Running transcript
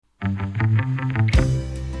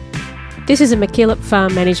This is a MacKillop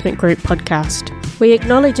Farm Management Group podcast. We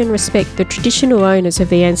acknowledge and respect the traditional owners of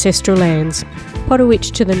the ancestral lands,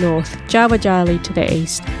 Potowitch to the north, Jawajali to the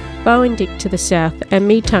east, Bowendick to the south, and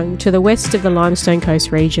Meetung to the west of the Limestone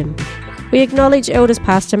Coast region. We acknowledge elders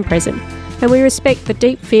past and present, and we respect the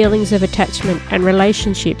deep feelings of attachment and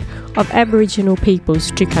relationship of Aboriginal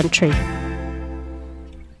peoples to country.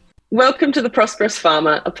 Welcome to The Prosperous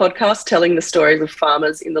Farmer, a podcast telling the stories of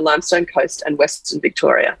farmers in the Limestone Coast and Western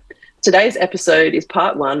Victoria. Today's episode is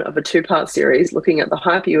part one of a two-part series looking at the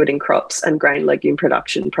high-yielding crops and grain legume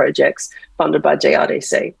production projects funded by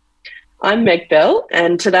GRDC. I'm Meg Bell,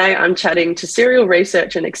 and today I'm chatting to Cereal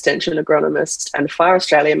Research and Extension Agronomist and Fire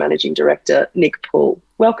Australia Managing Director, Nick Poole.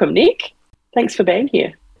 Welcome, Nick. Thanks for being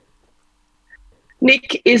here.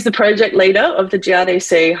 Nick is the project leader of the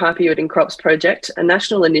GRDC High-Yielding Crops Project, a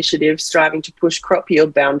national initiative striving to push crop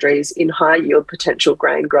yield boundaries in high-yield potential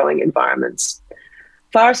grain growing environments.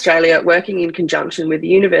 Fire Australia, working in conjunction with the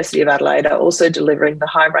University of Adelaide, are also delivering the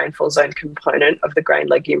high rainfall zone component of the grain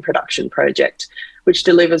legume production project, which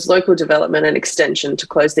delivers local development and extension to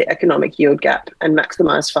close the economic yield gap and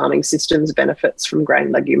maximise farming systems benefits from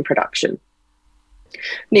grain legume production.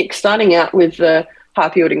 Nick, starting out with the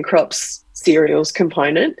high-yielding crops cereals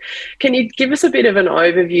component, can you give us a bit of an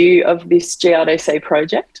overview of this GRDC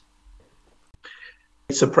project?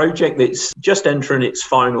 It's a project that's just entering its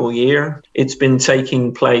final year. It's been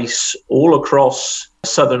taking place all across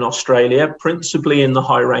southern Australia, principally in the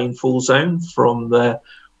high rainfall zone from the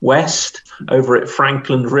west over at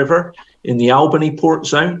Franklin River in the Albany port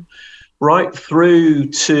zone, right through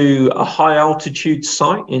to a high altitude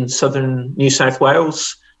site in southern New South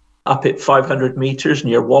Wales, up at 500 metres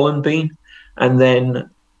near Wallenbean, and then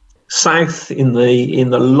south in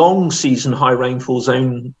the long season high rainfall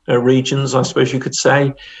zone regions, I suppose you could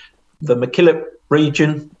say, the MacKillop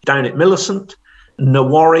region down at Millicent,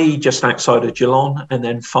 Nawari just outside of Geelong, and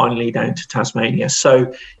then finally down to Tasmania.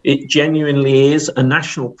 So it genuinely is a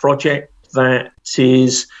national project that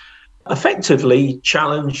is effectively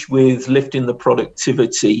challenged with lifting the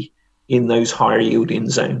productivity in those higher yielding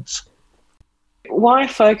zones. Why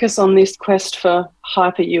focus on this quest for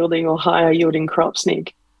hyper yielding or higher yielding crops,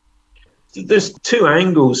 Nick? There's two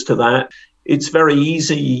angles to that. It's very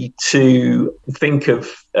easy to think of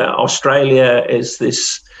Australia as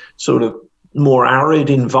this sort of more arid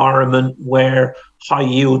environment where high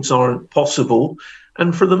yields aren't possible.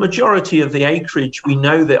 And for the majority of the acreage, we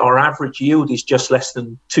know that our average yield is just less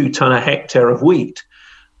than 2 tonne a hectare of wheat.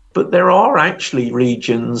 But there are actually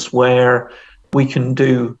regions where we can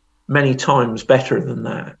do many times better than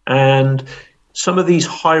that. And some of these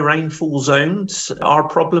high rainfall zones, our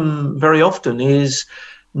problem very often is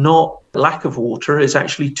not lack of water, is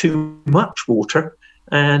actually too much water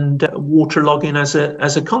and waterlogging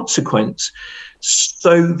as a consequence.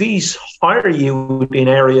 So these higher yielding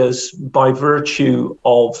areas, by virtue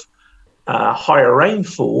of higher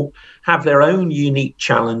rainfall, have their own unique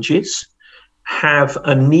challenges, have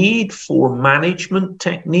a need for management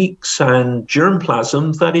techniques and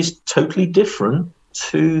germplasm that is totally different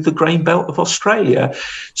to the grain belt of Australia.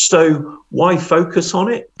 So why focus on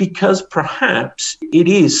it? Because perhaps it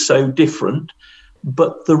is so different,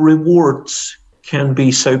 but the rewards can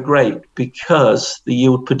be so great because the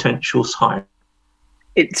yield potential is higher.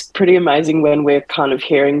 It's pretty amazing when we're kind of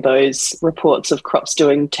hearing those reports of crops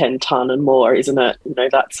doing 10 tonne and more, isn't it? You know,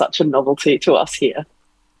 that's such a novelty to us here.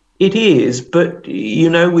 It is, but, you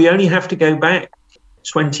know, we only have to go back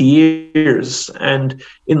 20 years, and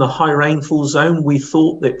in the high rainfall zone, we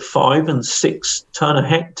thought that 5 and 6 tonne a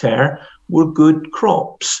hectare were good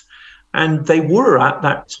crops, and they were at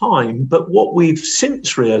that time. But what we've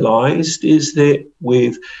since realised is that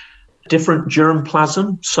with different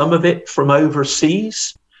germplasm, some of it from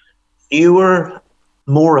overseas, newer,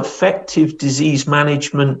 more effective disease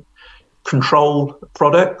management control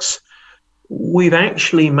products, we've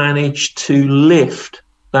actually managed to lift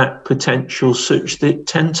that potential such that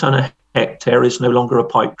 10 tonne a hectare is no longer a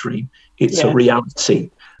pipe dream. It's a reality.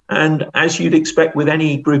 And as you'd expect with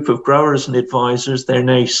any group of growers and advisors, they're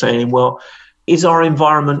now saying, well, is our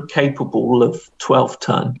environment capable of 12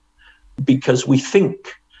 tonne? Because we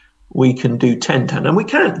think we can do 10 tonne. And we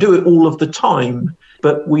can't do it all of the time,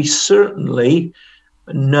 but we certainly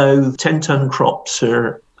know 10 tonne crops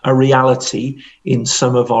are a reality in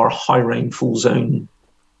some of our high rainfall zone.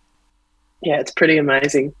 Yeah, it's pretty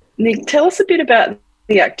amazing. Nick, tell us a bit about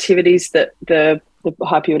the activities that the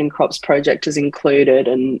High Yielding Crops project has included,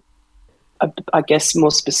 and I guess more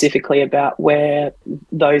specifically about where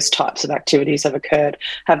those types of activities have occurred.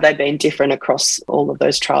 Have they been different across all of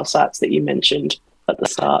those trial sites that you mentioned at the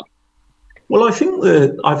start? Well, I think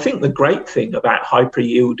the great thing about hyper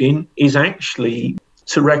yielding is actually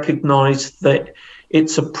to recognise that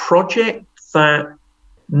it's a project that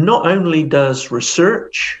not only does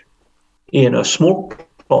research in a small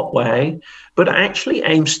plot way, but actually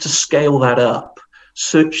aims to scale that up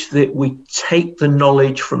such that we take the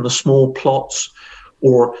knowledge from the small plots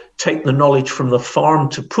or take the knowledge from the farm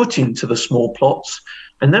to put into the small plots,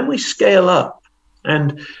 and then we scale up.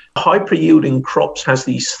 And hyper yielding crops has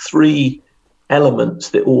these three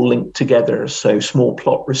elements that all link together. So small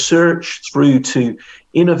plot research through to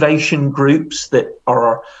innovation groups that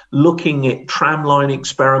are looking at tramline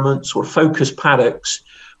experiments or focus paddocks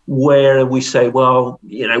where we say, well,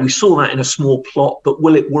 we saw that in a small plot, but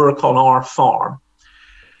will it work on our farm?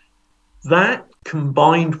 That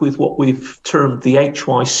combined with what we've termed the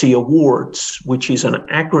HYC Awards, which is an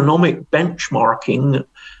agronomic benchmarking,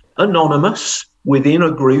 anonymous within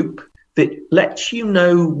a group, that lets you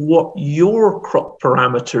know what your crop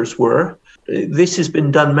parameters were. This has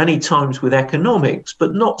been done many times with economics,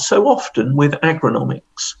 but not so often with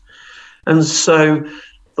agronomics. And so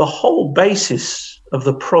the whole basis of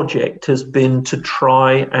the project has been to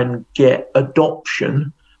try and get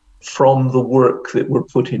adoption from the work that we're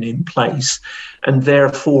putting in place. And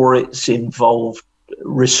therefore it's involved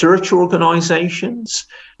research organisations,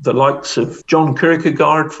 the likes of John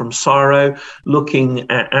Kierkegaard from CSIRO, looking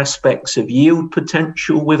at aspects of yield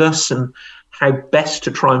potential with us and how best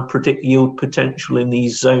to try and predict yield potential in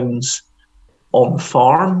these zones on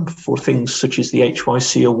farm for things such as the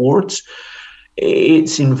HYC Awards.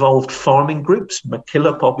 It's involved farming groups,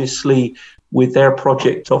 McKillop obviously with their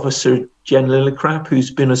project officer, Jen Lillicrap, who's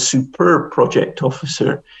been a superb project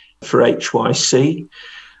officer for HYC.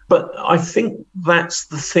 But I think that's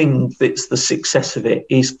the thing that's the success of it,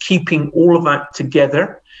 is keeping all of that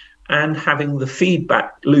together and having the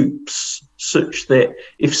feedback loops such that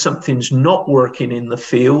if something's not working in the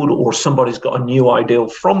field or somebody's got a new idea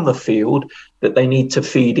from the field that they need to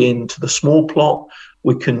feed into the small plot,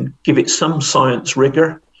 we can give it some science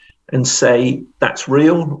rigor and say that's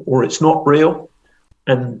real or it's not real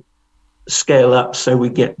and scale up so we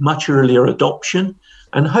get much earlier adoption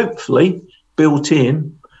and hopefully built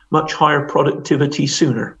in much higher productivity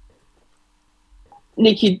sooner.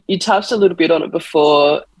 Nick, you touched a little bit on it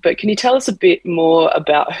before, but can you tell us a bit more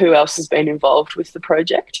about who else has been involved with the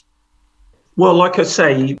project? Well, like I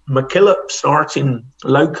say, McKillop starting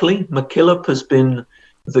locally. McKillop has been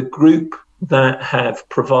the group that have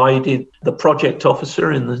provided the project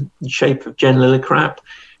officer in the shape of Jen Lillicrap.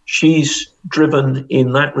 She's driven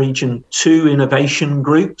in that region 2 innovation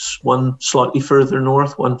groups, one slightly further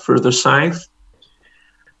north, one further south.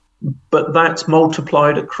 But that's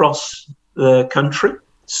multiplied across the country.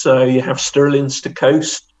 So you have Stirling's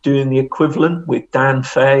Coast doing the equivalent with Dan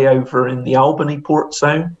Fay over in the Albany port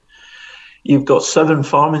zone. You've got Southern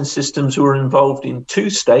Farming Systems who are involved in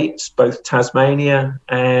 2 states, both Tasmania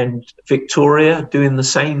and Victoria, doing the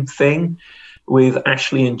same thing with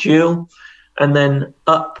Ashley and Jill. And then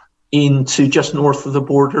up into just north of the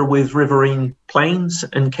border with Riverine Plains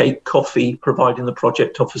and Cape Coffee providing the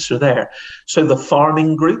project officer there. So the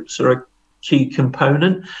farming groups are a key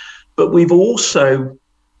component, but we've also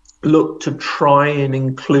looked to try and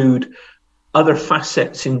include other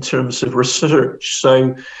facets in terms of research.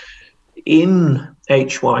 So in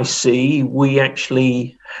HYC, we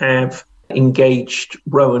actually have engaged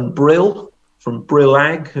Rowan Brill from Brill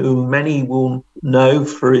Ag, who many will know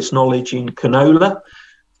for his knowledge in canola,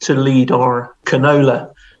 to lead our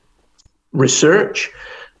canola research.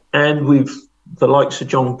 And we've the likes of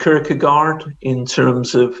John Kierkegaard in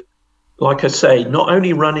terms of, like I say, not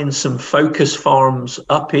only running some focus farms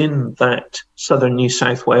up in that southern New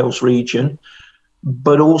South Wales region,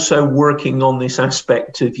 but also working on this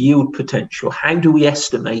aspect of yield potential. How do we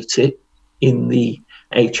estimate it in the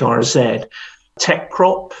HRZ? Tech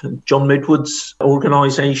Crop, John Midwood's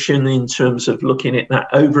organisation, in terms of looking at that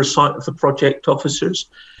oversight of the project officers.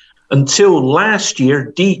 Until last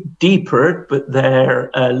year, deeper, but their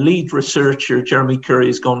lead researcher, Jeremy Curry,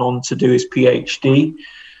 has gone on to do his PhD.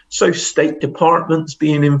 So state departments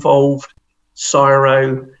being involved,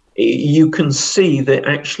 CSIRO, you can see that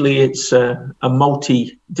actually it's a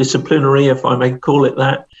multidisciplinary, if I may call it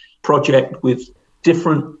that, project with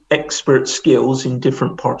different expert skills in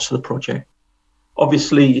different parts of the project.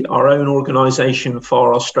 Obviously, our own organisation,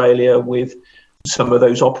 FAR Australia, with some of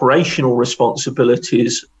those operational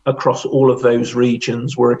responsibilities across all of those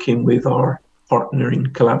regions, working with our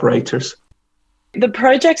partnering collaborators. The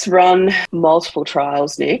project's run multiple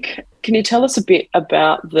trials, Nick. Can you tell us a bit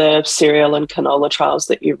about the cereal and canola trials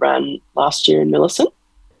that you ran last year in Millicent?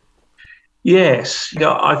 Yes,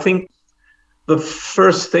 I think The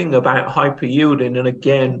first thing about hyper yielding, and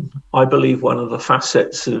again, I believe one of the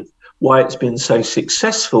facets of why it's been so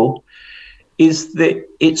successful, is that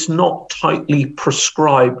it's not tightly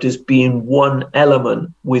prescribed as being one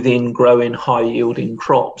element within growing high yielding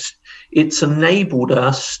crops. It's enabled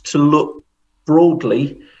us to look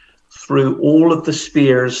broadly through all of the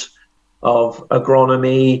spheres of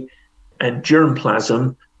agronomy and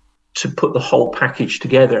germplasm to put the whole package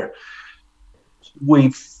together.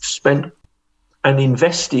 We've spent and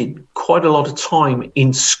invested quite a lot of time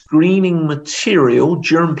in screening material,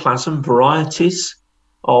 germplasm varieties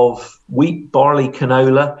of wheat, barley,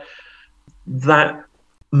 canola that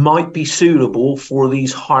might be suitable for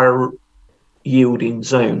these higher yielding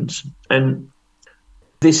zones. And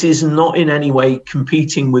this is not in any way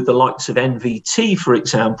competing with the likes of NVT, for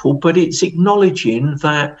example, but it's acknowledging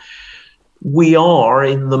that we are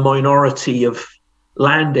in the minority of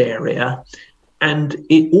land area. And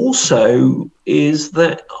it also is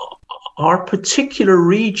that our particular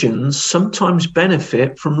regions sometimes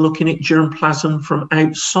benefit from looking at germplasm from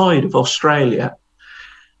outside of Australia.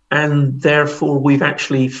 And therefore, we've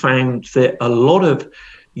actually found that a lot of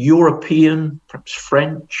European, perhaps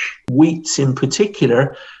French, wheats in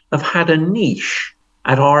particular, have had a niche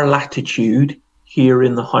at our latitude here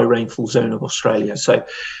in the high rainfall zone of Australia. So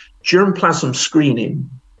germplasm screening,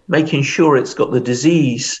 making sure it's got the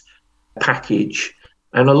disease package,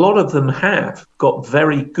 and a lot of them have got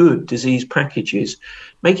very good disease packages,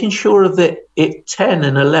 making sure that at 10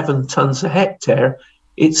 and 11 tonnes a hectare,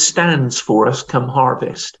 it stands for us come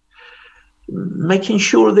harvest. Making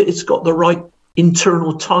sure that it's got the right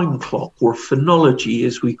internal time clock, or phenology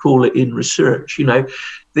as we call it in research, that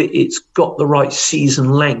it's got the right season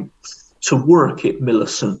length to work at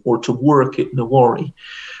Millicent or to work at Nawari.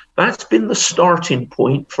 That's been the starting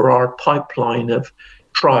point for our pipeline of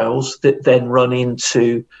trials that then run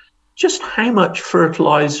into just how much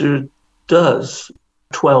fertilizer does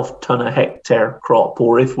 12 tonne a hectare crop,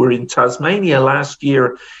 or if we're in Tasmania last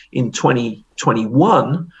year in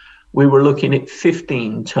 2021, we were looking at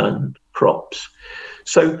 15 tonne crops.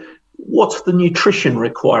 So what's the nutrition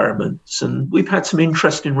requirements? And we've had some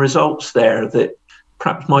interesting results there that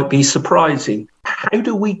perhaps might be surprising. How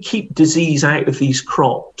do we keep disease out of these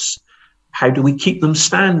crops? How do we keep them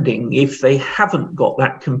standing if they haven't got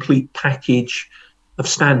that complete package of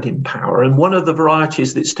standing power? And one of the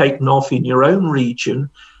varieties that's taken off in your own region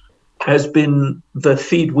has been the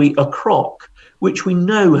feed wheat Acroc, which we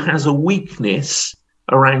know has a weakness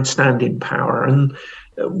around standing power. And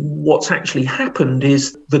what's actually happened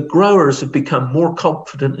is the growers have become more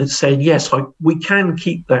confident at saying, yes, we can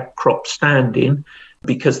keep that crop standing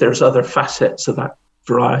because there's other facets of that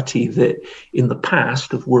variety that in the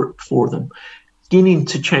past have worked for them. Beginning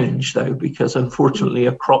to change though, because unfortunately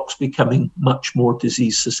a crop's becoming much more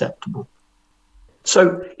disease susceptible.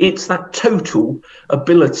 So it's that total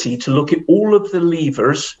ability to look at all of the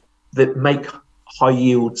levers that make high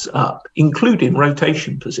yields up, including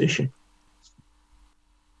rotation position.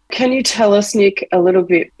 Can you tell us, Nick, a little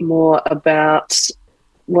bit more about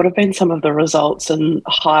what have been some of the results and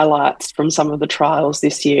highlights from some of the trials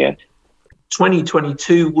this year?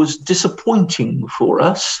 2022 was disappointing for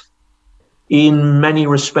us in many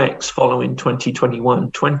respects following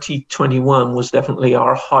 2021. 2021 was definitely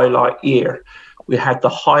our highlight year. We had the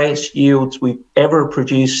highest yields we've ever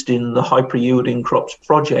produced in the hyper yielding crops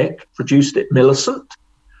project, produced at Millicent.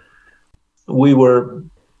 We were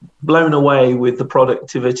blown away with the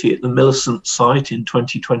productivity at the Millicent site in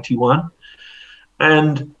 2021.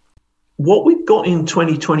 And what we got in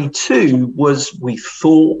 2022 was we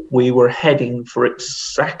thought we were heading for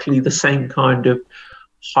exactly the same kind of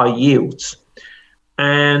high yields.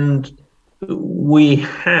 And we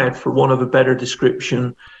had, for want of a better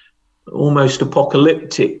description, almost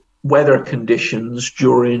apocalyptic weather conditions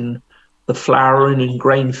during the flowering and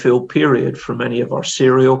grain fill period for many of our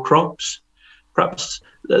cereal crops, perhaps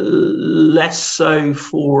less so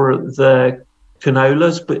for the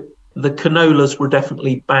canolas, but the canolas were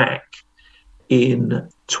definitely back in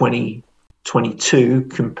 2022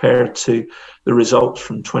 compared to the results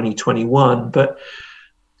from 2021. But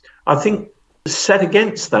I think set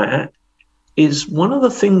against that is one of the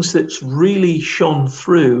things that's really shone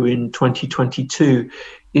through in 2022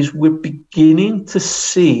 is we're beginning to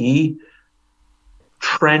see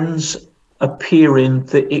trends appearing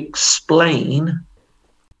that explain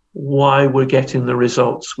why we're getting the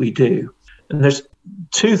results we do. And there's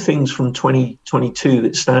two things from 2022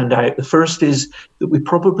 that stand out. The first is that we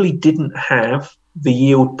probably didn't have the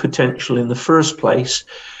yield potential in the first place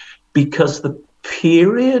because the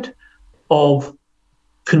period of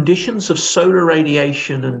conditions of solar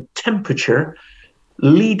radiation and temperature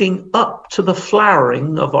leading up to the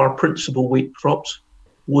flowering of our principal wheat crops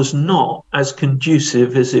was not as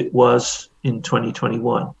conducive as it was in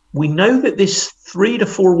 2021. We know that this 3 to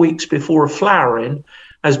 4 weeks before flowering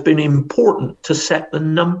has been important to set the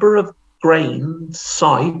number of grain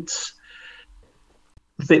sites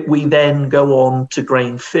that we then go on to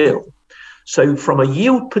grain fill. So from a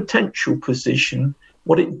yield potential position,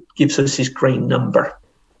 what it gives us is grain number.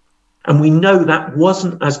 And we know that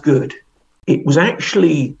wasn't as good. It was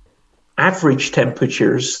actually average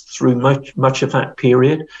temperatures through much of that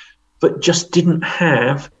period, but just didn't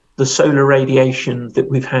have the solar radiation that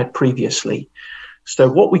we've had previously.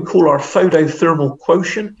 So what we call our photothermal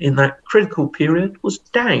quotient in that critical period was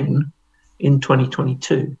down in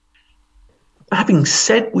 2022. Having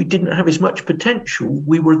said we didn't have as much potential,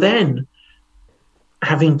 we were then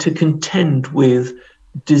having to contend with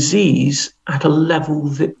disease at a level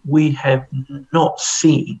that we have not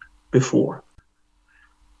seen before.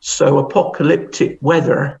 So apocalyptic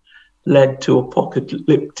weather led to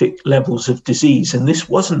apocalyptic levels of disease. And this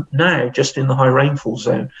wasn't now just in the high rainfall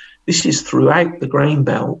zone. This is throughout the grain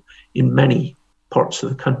belt in many parts of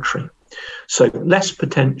the country. So less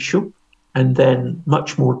potential and then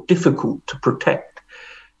much more difficult to protect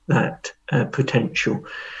that potential.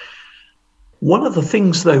 One of the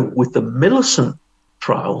things, though, with the Millicent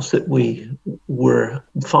trials that we were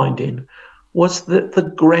finding was that the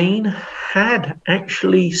grain had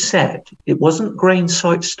actually set. It wasn't grain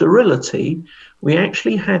site sterility. We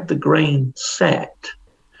actually had the grain set.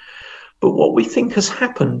 But what we think has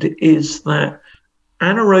happened is that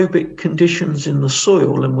anaerobic conditions in the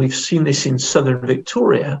soil, and we've seen this in southern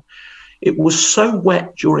Victoria, it was so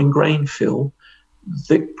wet during grain fill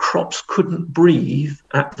that crops couldn't breathe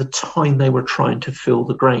at the time they were trying to fill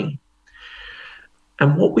the grain.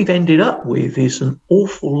 And what we've ended up with is an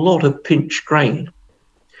awful lot of pinched grain.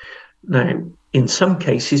 Now, in some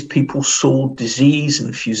cases, people saw disease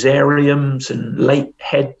and fusariums and late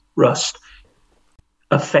head rust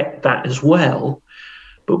affect that as well.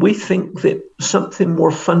 But we think that something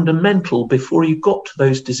more fundamental before you got to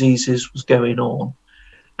those diseases was going on.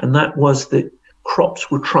 And that was that crops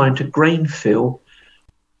were trying to grain fill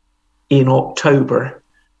in October,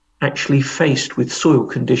 actually faced with soil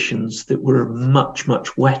conditions that were much,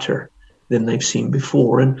 much wetter than they've seen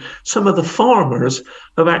before. And some of the farmers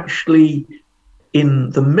have actually, in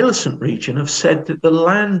the Millicent region, have said that the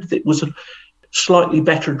land that was slightly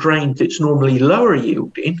better drained, that's normally lower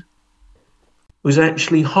yielding, was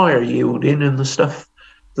actually higher yielding, and the stuff,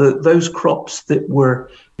 those crops that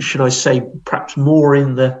were, should I say, perhaps more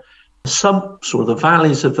in the sumps or the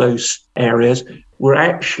valleys of those areas were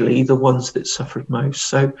actually the ones that suffered most.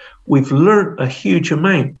 So we've learned a huge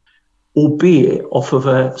amount, albeit off of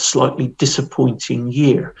a slightly disappointing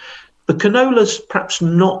year. The canola's perhaps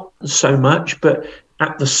not so much, but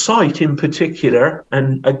at the site in particular,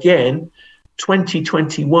 and again,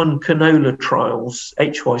 2021 canola trials,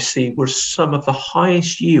 HYC, were some of the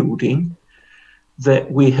highest yielding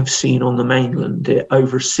that we have seen on the mainland, at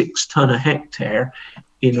over 6 tonne a hectare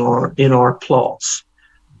in our plots.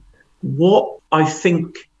 What I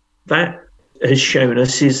think that has shown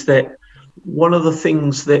us is that one of the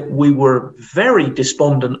things that we were very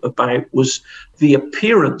despondent about was the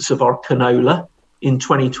appearance of our canola in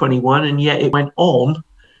 2021, and yet it went on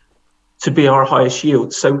to be our highest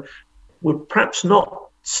yield. So we're perhaps not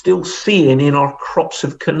still seeing in our crops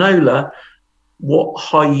of canola what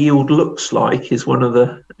high yield looks like, is one of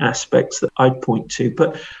the aspects that I'd point to.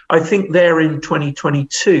 But I think there in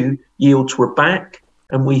 2022, yields were back.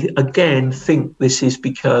 And we again think this is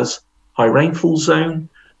because high rainfall zone,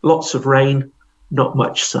 lots of rain, not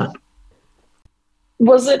much sun.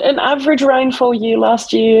 Was it an average rainfall year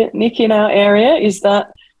last year, Nick, in our area? Is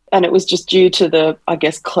that, and it was just due to the, I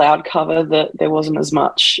guess, cloud cover that there wasn't as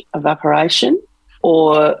much evaporation?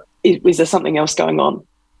 Or is there something else going on?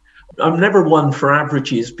 I'm never one for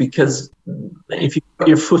averages, because if you put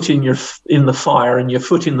your foot in the fire and your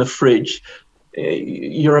foot in the fridge,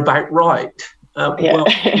 you're about right. Well,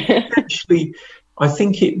 actually, I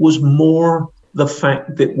think it was more the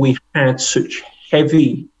fact that we had such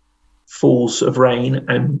heavy falls of rain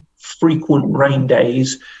and frequent rain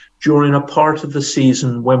days during a part of the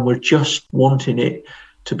season when we're just wanting it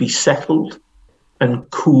to be settled and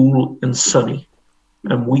cool and sunny.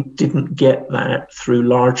 And we didn't get that through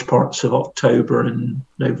large parts of October and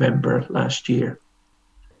November last year.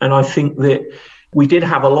 And I think that we did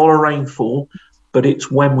have a lot of rainfall, but it's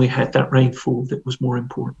when we had that rainfall that was more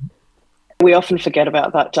important. We often forget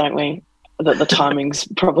about that, don't we? That the timing's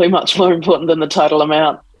probably much more important than the total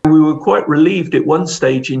amount. We were quite relieved at one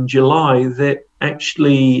stage in July that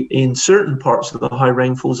actually in certain parts of the high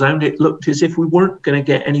rainfall zone, it looked as if we weren't going to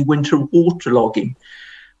get any winter waterlogging.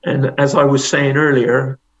 And as I was saying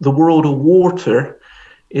earlier, the world of water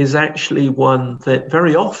is actually one that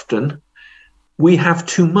very often we have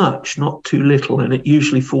too much, not too little, and it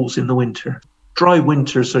usually falls in the winter. Dry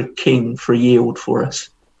winters are king for yield for us.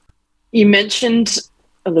 You mentioned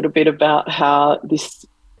a little bit about how this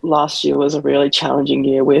last year was a really challenging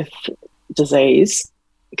year with disease.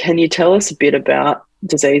 Can you tell us a bit about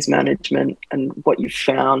disease management and what you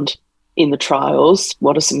found in the trials?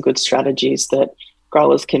 What are some good strategies that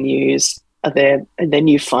growers can use? Are there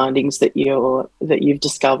new findings that you've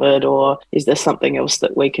discovered, or is there something else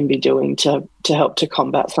that we can be doing to help to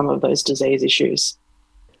combat some of those disease issues?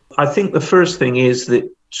 I think the first thing is that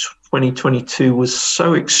 2022 was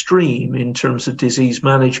so extreme in terms of disease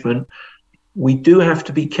management. We do have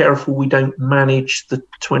to be careful we don't manage the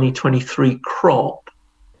 2023 crop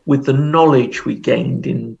with the knowledge we gained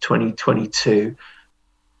in 2022.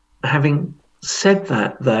 Having said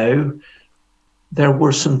that, though, there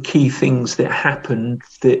were some key things that happened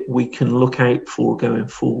that we can look out for going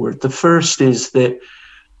forward. The first is that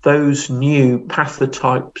those new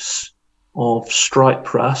pathotypes of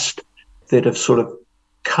stripe rust that have sort of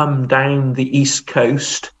come down the east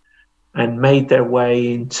coast and made their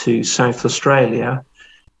way into South Australia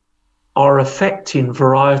are affecting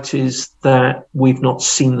varieties that we've not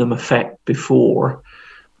seen them affect before.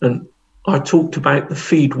 And I talked about the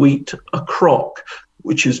feed wheat acroc,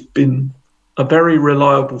 which has been a very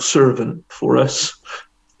reliable servant for us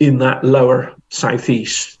in that lower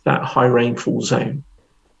southeast, that high rainfall zone.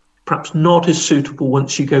 Perhaps not as suitable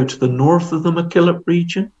once you go to the north of the McKillop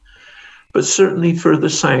region, but certainly further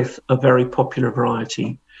south, a very popular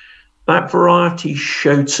variety. That variety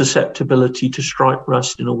showed susceptibility to stripe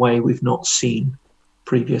rust in a way we've not seen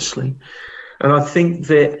previously. And I think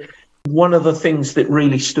that one of the things that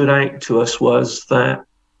really stood out to us was that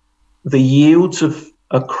the yields of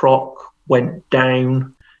a croc went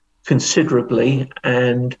down considerably,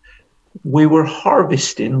 and we were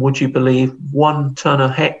harvesting, would you believe, 1 tonne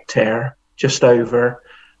a hectare, just over,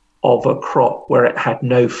 of a crop where it had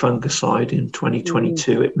no fungicide in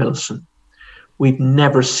 2022 at Millicent. We've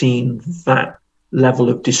never seen that level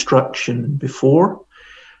of destruction before.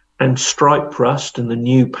 And stripe rust and the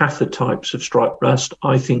new pathotypes of stripe rust,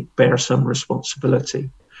 I think, bear some responsibility.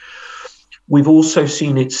 We've also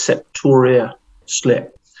seen its septoria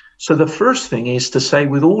slip. So the first thing is to say,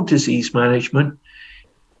 with all disease management,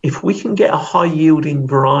 if we can get a high-yielding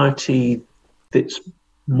variety that's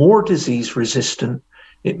more disease resistant,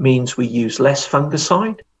 it means we use less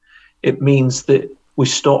fungicide. It means that we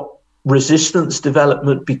stop resistance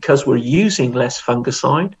development because we're using less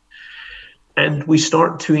fungicide, and we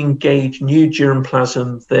start to engage new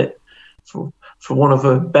germplasm that, for want of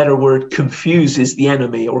a better word, confuses the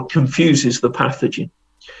enemy or confuses the pathogen.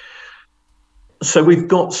 So we've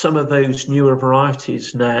got some of those newer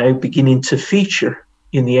varieties now beginning to feature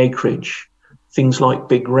in the acreage, things like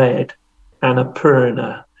Big Red,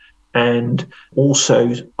 Annapurna, and also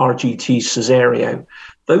RGT Cesario.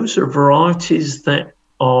 Those are varieties that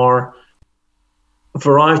are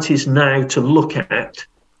varieties now to look at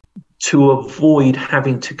to avoid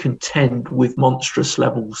having to contend with monstrous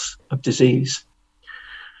levels of disease.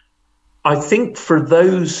 I think for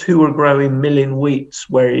those who are growing milling wheats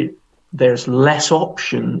where there's less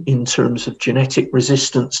option in terms of genetic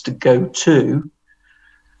resistance to go to,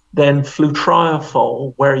 then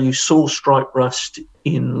flutriafol, where you saw stripe rust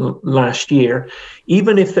in last year,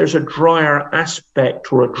 even if there's a drier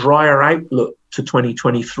aspect or a drier outlook to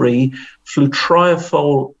 2023,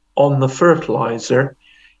 flutriafol on the fertilizer,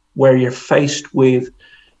 where you're faced with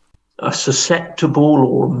a susceptible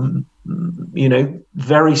or,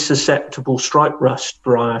 very susceptible stripe rust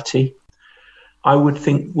variety, I would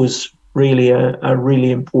think was really a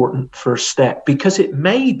really important first step, because it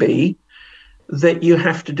may be that you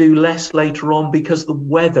have to do less later on because the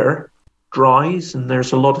weather dries, and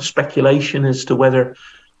there's a lot of speculation as to whether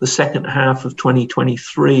the second half of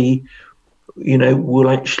 2023, will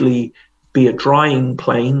actually be a drying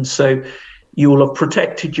plain. So you will have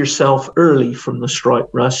protected yourself early from the stripe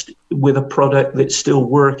rust with a product that's still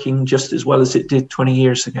working just as well as it did 20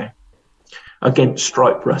 years ago against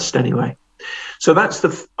stripe rust anyway. So that's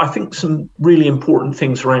I think some really important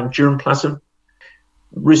things around germplasm.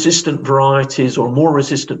 Resistant varieties or more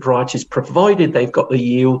resistant varieties, provided they've got the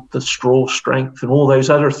yield, the straw strength, and all those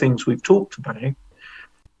other things we've talked about,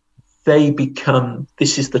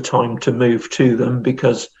 this is the time to move to them,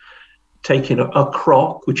 because taking a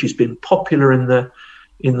croc, which has been popular in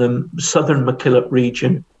the southern McKillop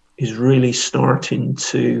region, is really starting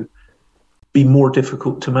to be more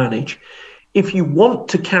difficult to manage. If you want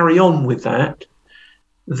to carry on with that,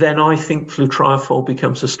 then I think flutriafol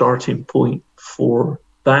becomes a starting point for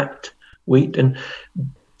that wheat. And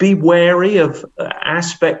be wary of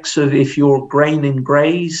aspects of, if you're grain and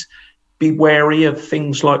graze, be wary of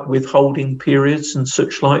things like withholding periods and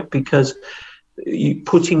such like, because you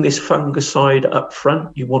putting this fungicide up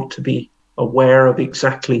front, you want to be aware of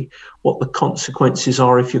exactly what the consequences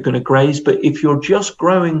are if you're going to graze. But if you're just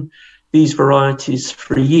growing these varieties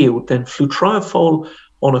for yield, then flutriafol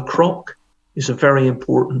on a crock is a very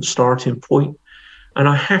important starting point. And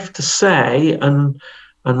I have to say,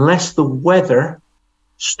 unless the weather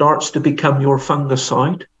starts to become your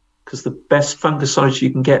fungicide, because the best fungicides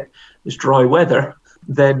you can get is dry weather,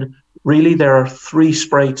 then really there are 3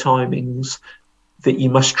 spray timings that you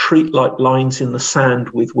must treat like lines in the sand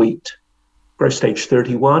with wheat. Growth stage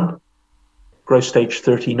 31, growth stage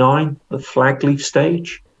 39, the flag leaf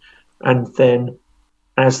stage, and then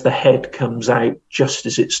as the head comes out, just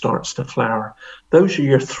as it starts to flower. Those are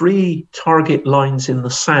your 3 target lines in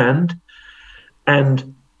the sand,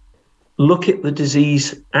 and look at the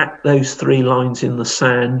disease at those 3 lines in the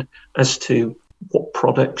sand as to what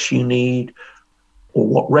products you need or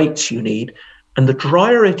what rates you need. And the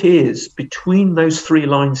drier it is between those 3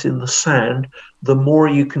 lines in the sand, the more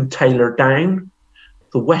you can tailor down.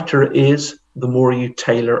 The wetter it is, the more you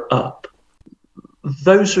tailor up.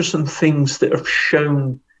 Those are some things that have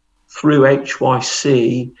shown through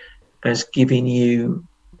HYC as giving you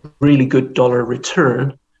really good dollar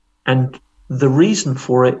return. And the reason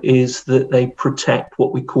for it is that they protect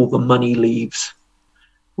what we call the money leaves,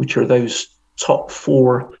 which are those top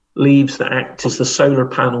 4 leaves that act as the solar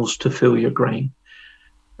panels to fill your grain.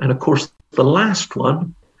 And of course, the last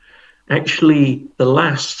one, actually the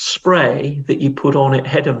last spray that you put on at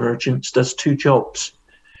head emergence, does 2 jobs.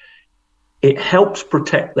 It helps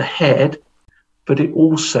protect the head, but it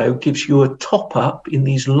also gives you a top up in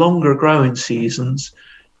these longer growing seasons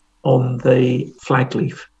on the flag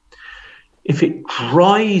leaf. If it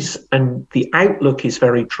dries and the outlook is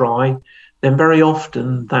very dry, then very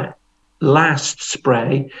often that last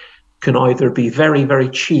spray can either be very, very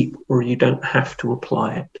cheap or you don't have to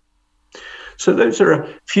apply it. So those are a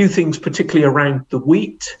few things, particularly around the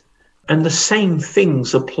wheat. And the same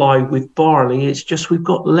things apply with barley. It's just we've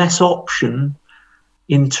got less option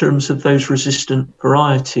in terms of those resistant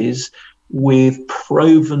varieties with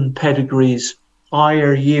proven pedigrees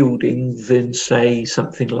higher yielding than, say,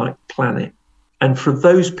 something like Planet. And for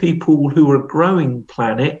those people who are growing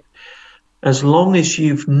Planet, as long as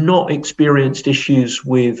you've not experienced issues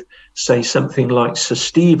with, say, something like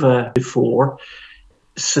Sestiva before,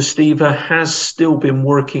 Sestiva has still been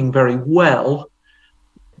working very well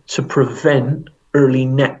to prevent early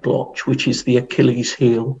net blotch, which is the Achilles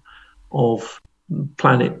heel of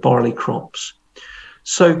Planet barley crops.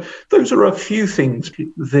 So those are a few things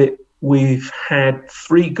that we've had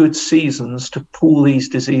 3 good seasons to pull these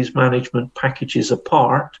disease management packages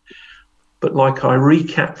apart. But like I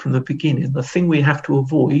recapped from the beginning, the thing we have to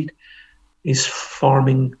avoid is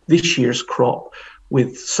farming this year's crop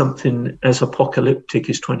with something as apocalyptic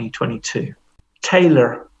as 2022.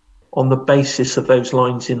 Tailor on the basis of those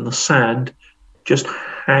lines in the sand just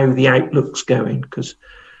how the outlook's going, because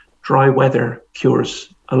dry weather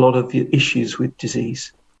cures a lot of the issues with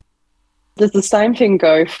disease. Does the same thing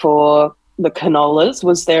go for the canolas?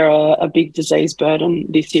 Was there a big disease burden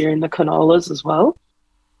this year in the canolas as well?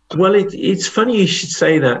 Well, it's funny you should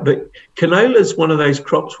say that, but canola is one of those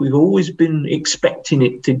crops we've always been expecting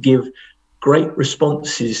it to give great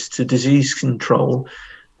responses to disease control.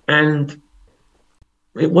 And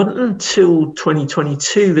it wasn't until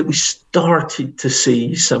 2022 that we started to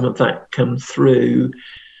see some of that come through,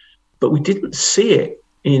 but we didn't see it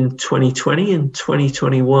in 2020 and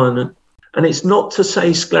 2021. And it's not to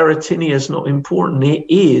say sclerotinia is not important. It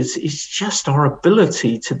is. It's just our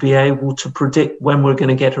ability to be able to predict when we're going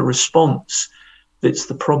to get a response that's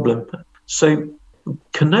the problem. So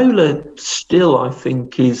canola still, I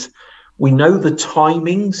think, is, we know the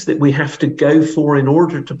timings that we have to go for in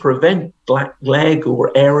order to prevent black leg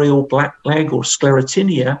or aerial black leg or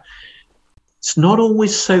sclerotinia. It's not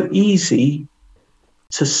always so easy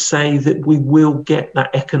to say that we will get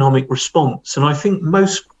that economic response. And I think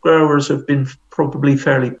most growers have been probably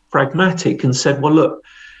fairly pragmatic and said, well, look,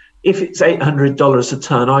 if it's $800 a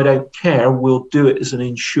ton, I don't care. We'll do it as an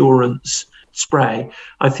insurance spray.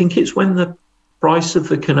 I think it's when the price of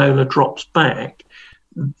the canola drops back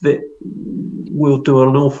that we'll do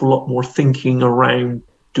an awful lot more thinking around,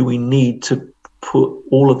 do we need to put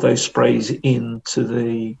all of those sprays into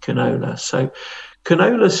the canola? So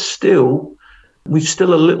canola still We've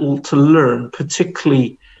still a little to learn,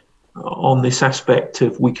 particularly on this aspect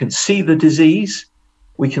of we can see the disease.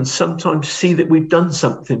 We can sometimes see that we've done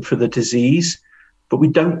something for the disease, but we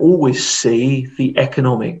don't always see the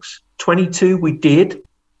economics. 22 we did,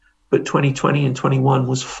 but 2020 and 21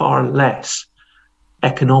 was far less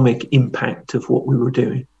economic impact of what we were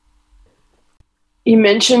doing. You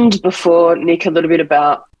mentioned before, Nick, a little bit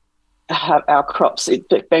about our crops,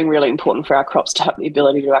 it being really important for our crops to have the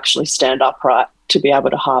ability to actually stand upright to be able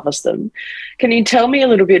to harvest them. Can you tell me a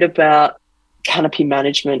little bit about canopy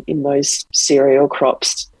management in those cereal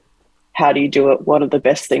crops? How do you do it? What are the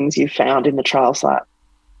best things you've found in the trial site?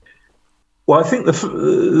 Well, I think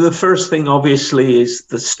the first thing, obviously, is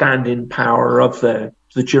the standing power of the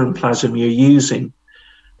germplasm you're using.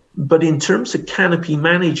 But in terms of canopy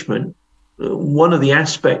management, one of the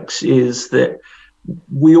aspects is that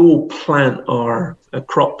we all plant our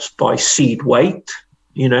crops by seed weight,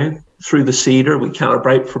 through the seeder. We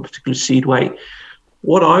calibrate for a particular seed weight.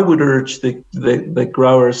 What I would urge the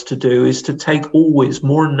growers to do is to take always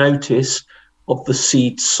more notice of the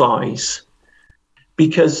seed size.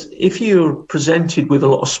 Because if you're presented with a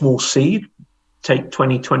lot of small seed, take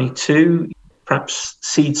 2022, perhaps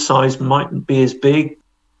seed size mightn't be as big.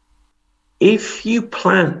 If you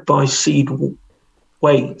plant by seed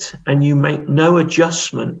weight and you make no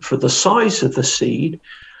adjustment for the size of the seed,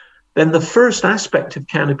 then the first aspect of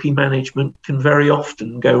canopy management can very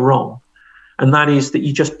often go wrong. And that is that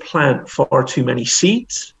you just plant far too many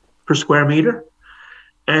seeds per square meter,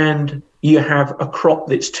 and you have a crop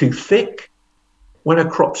that's too thick. When a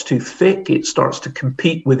crop's too thick, it starts to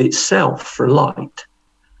compete with itself for light.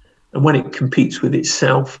 And when it competes with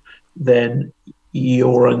itself, then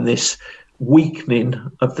you're in this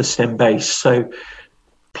weakening of the stem base. So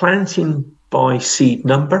planting by seed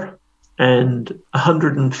number and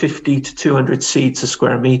 150 to 200 seeds a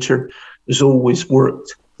square meter has always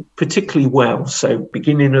worked particularly well. So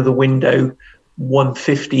beginning of the window,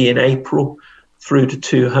 150 in April through to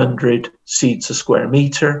 200 seeds a square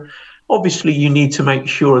meter. Obviously, you need to make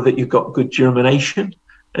sure that you've got good germination.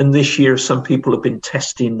 And this year, some people have been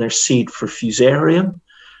testing their seed for fusarium.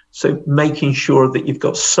 So making sure that you've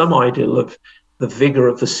got some idea of the vigor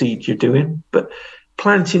of the seed you're doing. But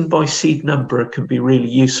planting by seed number can be really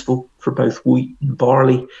useful for both wheat and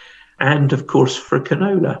barley, and of course for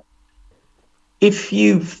canola. If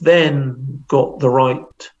you've then got the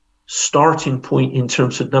right starting point in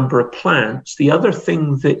terms of number of plants, the other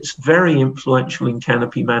thing that's very influential in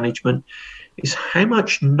canopy management is how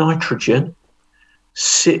much nitrogen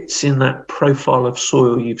sits in that profile of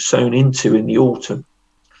soil you've sown into in the autumn.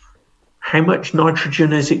 How much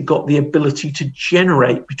nitrogen has it got the ability to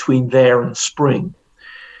generate between there and spring?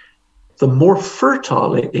 The more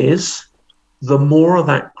fertile it is, the more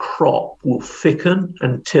that crop will thicken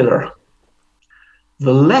and tiller.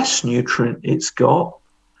 The less nutrient it's got,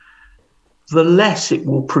 the less it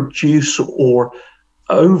will produce or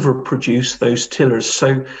overproduce those tillers.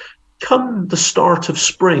 So come the start of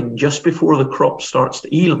spring, just before the crop starts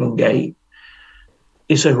to elongate,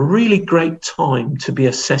 is a really great time to be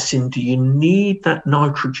assessing, do you need that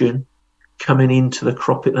nitrogen coming into the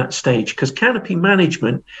crop at that stage? Because canopy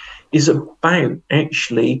management is about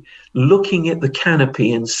actually looking at the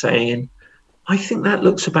canopy and saying, I think that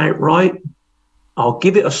looks about right. I'll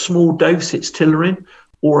give it a small dose it's tillering,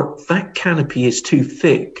 or that canopy is too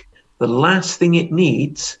thick. The last thing it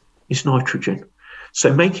needs is nitrogen.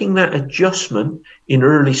 So making that adjustment in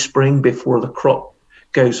early spring before the crop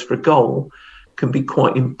goes for goal can be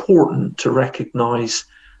quite important to recognize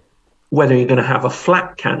whether you're going to have a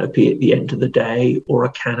flat canopy at the end of the day or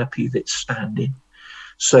a canopy that's standing.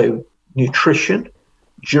 So nutrition,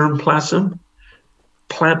 germplasm,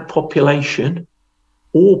 plant population,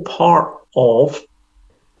 all part of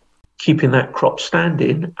keeping that crop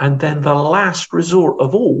standing. And then the last resort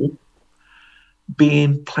of all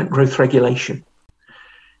being plant growth regulation.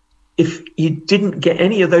 If you didn't get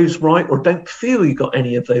any of those right, or don't feel you got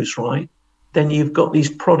any of those right, then you've got these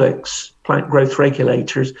products, plant growth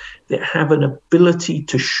regulators, that have an ability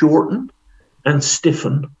to shorten and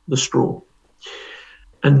stiffen the straw.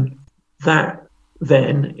 And that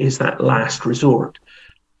then is that last resort.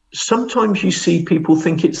 Sometimes you see people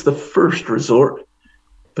think it's the first resort,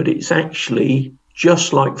 but it's actually,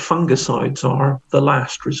 just like fungicides are, the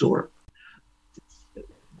last resort.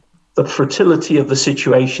 The fertility of the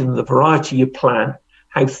situation, the variety you plant,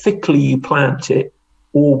 how thickly you plant it,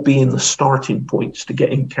 all being the starting points to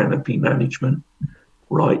getting canopy management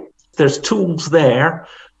right. There's tools there,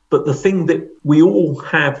 but the thing that we all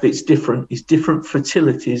have that's different is different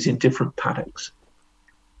fertilities in different paddocks.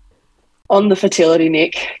 On the fertility,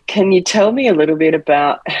 Nick, can you tell me a little bit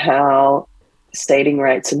about how seeding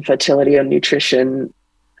rates and fertility or nutrition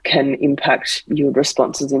can impact yield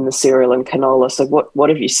responses in the cereal and canola. So what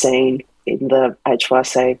have you seen in the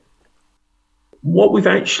HYC? What we've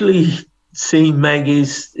actually seen, Meg,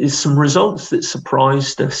 is some results that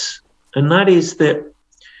surprised us. And that is that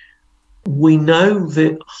we know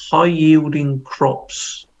that high-yielding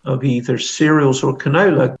crops of either cereals or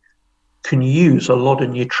canola can use a lot of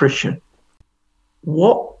nutrition.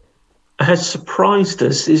 What has surprised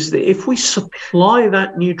us is that if we supply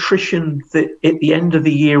that nutrition that at the end of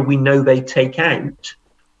the year we know they take out,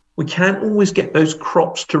 we can't always get those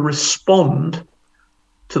crops to respond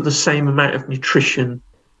to the same amount of nutrition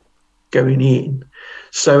going in.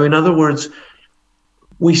 So in other words,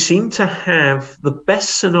 we seem to have the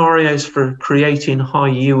best scenarios for creating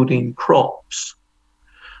high-yielding crops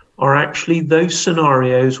are actually those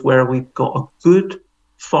scenarios where we've got a good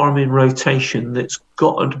farming rotation that's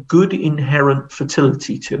got a good inherent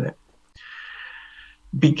fertility to it.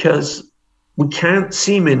 Because we can't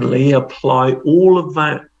seemingly apply all of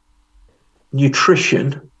that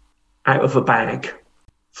nutrition out of a bag,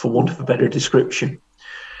 for want of a better description.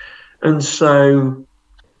 And so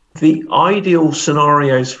the ideal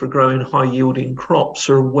scenarios for growing high-yielding crops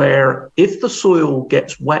are where if the soil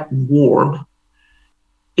gets wet and warm,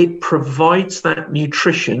 it provides that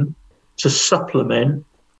nutrition to supplement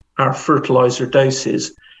our fertilizer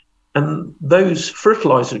doses. And those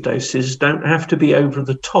fertilizer doses don't have to be over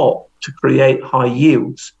the top to create high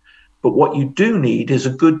yields. But what you do need is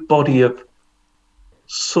a good body of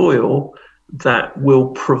soil that will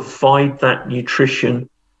provide that nutrition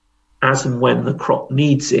as and when the crop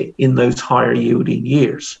needs it in those higher yielding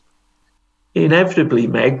years. Inevitably,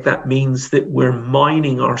 Meg, that means that we're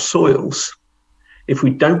mining our soils. If we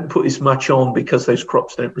don't put as much on because those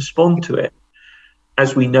crops don't respond to it,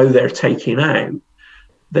 as we know they're taking out,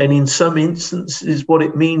 then in some instances what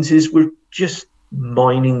it means is we're just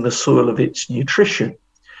mining the soil of its nutrition.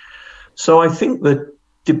 So I think the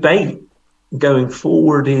debate going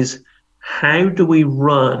forward is, how do we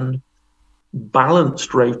run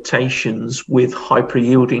balanced rotations with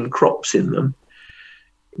hyper-yielding crops in them?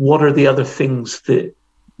 What are the other things that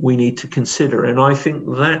we need to consider? And I think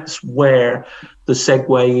that's where the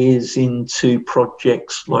segue is into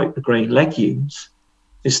projects like the grain legumes,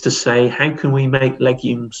 is to say, how can we make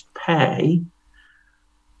legumes pay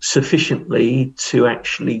sufficiently to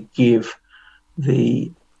actually give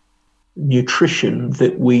the nutrition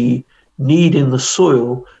that we need in the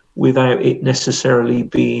soil without it necessarily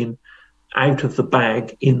being out of the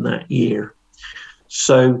bag in that year?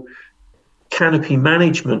 So canopy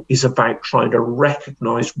management is about trying to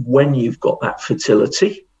recognize when you've got that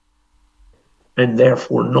fertility and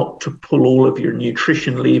therefore not to pull all of your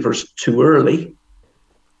nutrition levers too early.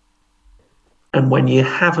 And when you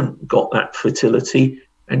haven't got that fertility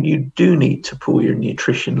and you do need to pull your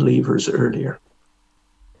nutrition levers earlier.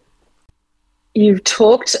 You've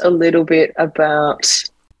talked a little bit about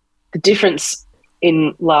the difference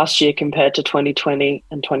in last year compared to 2020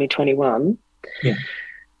 and 2021. Yeah.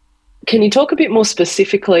 Can you talk a bit more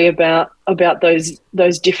specifically about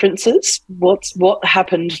those differences? What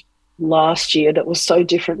happened last year that was so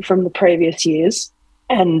different from the previous years?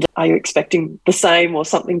 And are you expecting the same or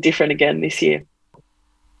something different again this year?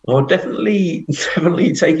 Well, definitely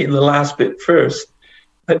taking the last bit first.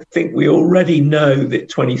 I think we already know that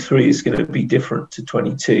 23 is going to be different to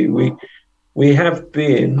 22. We have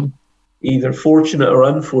been either fortunate or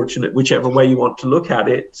unfortunate, whichever way you want to look at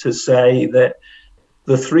it, to say that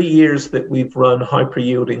the 3 years that we've run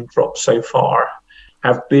hyper-yielding crops so far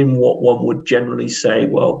have been what one would generally say,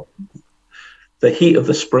 well, the heat of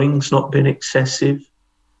the spring's not been excessive,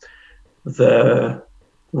 the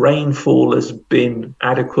rainfall has been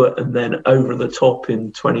adequate and then over the top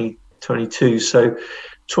in 2022. So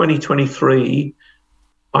 2023,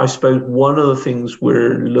 I suppose one of the things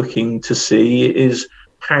we're looking to see is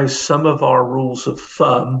how some of our rules of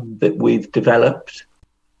thumb that we've developed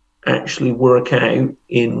actually work out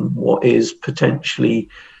in what is potentially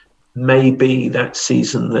maybe that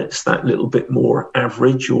season that's that little bit more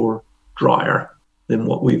average or drier than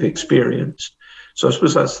what we've experienced. So I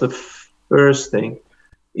suppose that's the first thing.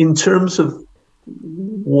 In terms of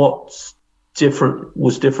what's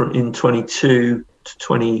was different in 22 to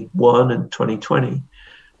 21 and 2020,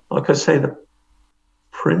 like I say, the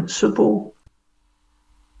principal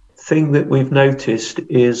thing that we've noticed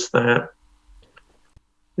is that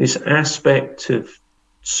this aspect of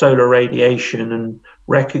solar radiation and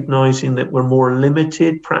recognizing that we're more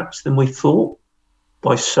limited perhaps than we thought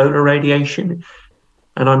by solar radiation.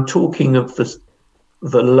 And I'm talking of the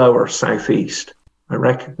lower southeast. I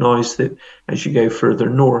recognize that as you go further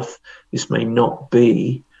north, this may not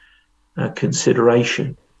be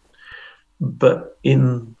consideration. But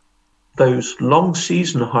in those long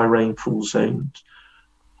season high rainfall zones,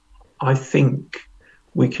 I think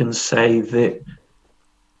we can say that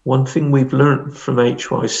one thing we've learned from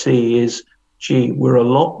HYC is, we're a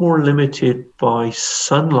lot more limited by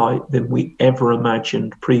sunlight than we ever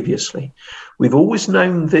imagined previously. We've always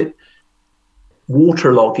known that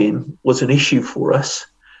waterlogging was an issue for us,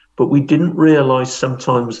 but we didn't realise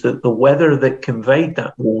sometimes that the weather that conveyed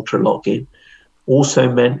that waterlogging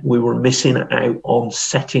also meant we were missing out on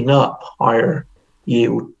setting up higher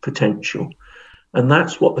yield potential. And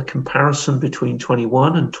that's what the comparison between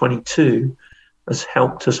 21 and 22 has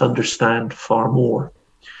helped us understand far more.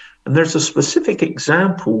 And there's a specific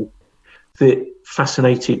example that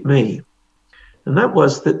fascinated me. And that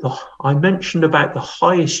was that I mentioned about the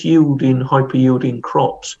highest yielding, hyper yielding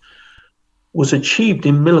crops was achieved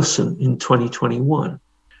in Millicent in 2021.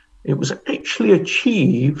 It was actually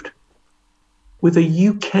achieved with a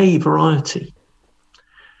UK variety.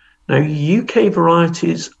 Now, UK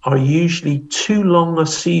varieties are usually too long a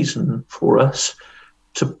season for us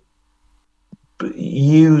to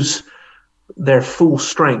use their full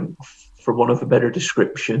strength, for want of a better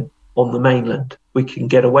description, on the mainland. We can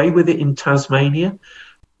get away with it in Tasmania,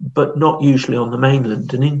 but not usually on the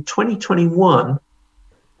mainland. And in 2021,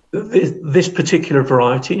 this particular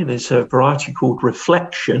variety, and it's a variety called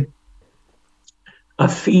Reflection, a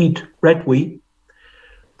feed red wheat,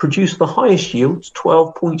 produced the highest yields,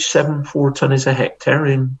 12.74 tonnes a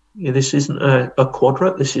hectare. This isn't a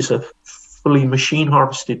quadrat, this is a fully machine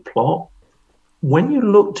harvested plot. When you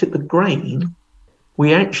looked at the grain,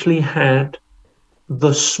 we actually had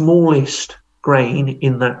the smallest grain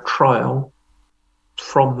in that trial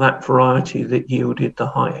from that variety that yielded the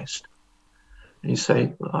highest. And you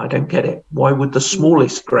say, well, I don't get it. Why would the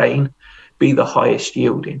smallest grain be the highest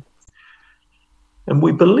yielding? And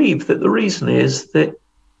we believe that the reason is that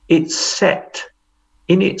it's set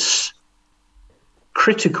in its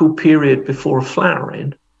critical period before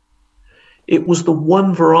flowering. It was the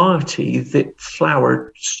one variety that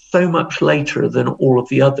flowered so much later than all of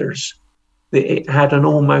the others that it had an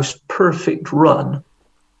almost perfect run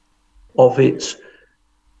of its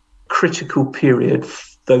critical period,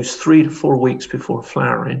 those 3 to 4 weeks before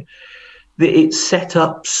flowering, that it set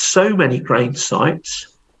up so many grain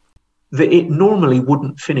sites that it normally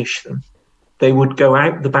wouldn't finish them. They would go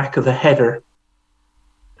out the back of the header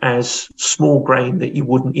as small grain that you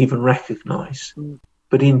wouldn't even recognise.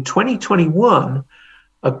 But in 2021,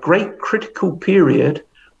 a great critical period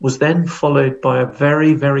was then followed by a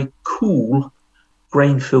very, very cool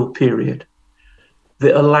grain fill period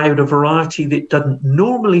that allowed a variety that doesn't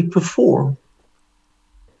normally perform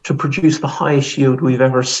to produce the highest yield we've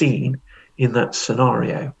ever seen in that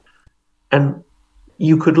scenario. And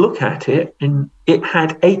you could look at it and it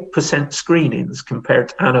had 8% screenings compared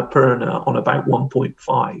to Annapurna on about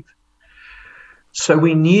 1.5. So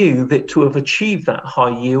we knew that to have achieved that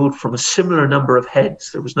high yield from a similar number of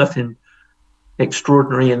heads, there was nothing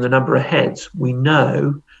extraordinary in the number of heads. We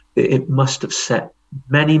know that it must have set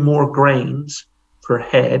many more grains per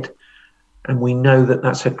head, and we know that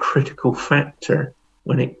that's a critical factor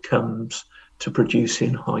when it comes to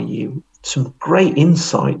producing high yield. Some great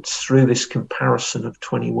insights through this comparison of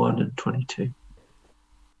 21 and 22.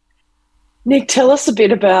 Nick, tell us a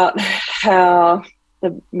bit about how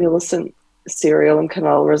the Millicent cereal and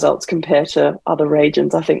canola results compare to other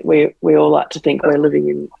regions. I think we all like to think we're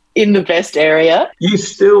living in the best area. You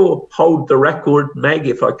still hold the record, Meg,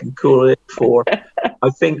 if I can call it, for I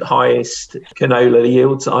think highest canola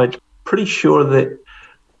yields. I'm pretty sure that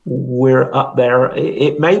we're up there.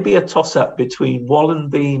 It may be a toss-up between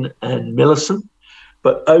Wallenbean and Millicent,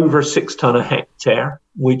 but over 6 tonne a hectare,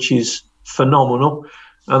 which is phenomenal.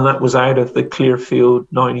 And that was out of the Clearfield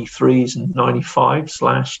 93s and 95s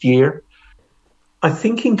last year. I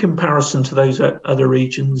think in comparison to those other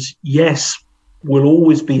regions, yes, will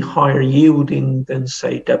always be higher yielding than,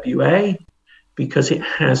 say, WA, because it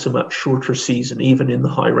has a much shorter season, even in the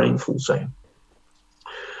high rainfall zone.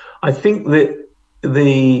 I think that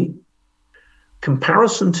the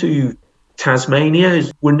comparison to Tasmania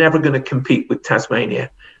is we're never going to compete with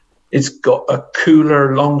Tasmania. It's got a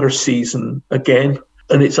cooler, longer season again,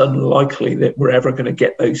 and it's unlikely that we're ever going to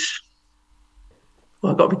get those.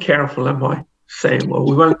 Well, I've got to be careful, am I? Saying, well,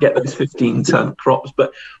 we won't get those 15 tonne crops,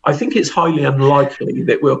 but I think it's highly unlikely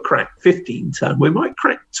that we'll crack 15 tonne. We might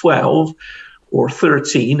crack 12 or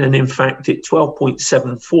 13, and in fact, at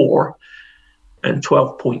 12.74 and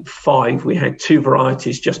 12.5, we had 2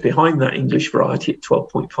 varieties just behind that English variety at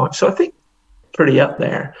 12.5. So I think pretty up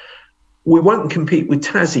there. We won't compete with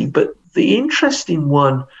Tassie, but the interesting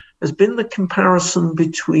one has been the comparison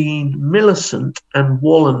between Millicent and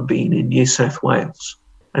Wallenbean in New South Wales.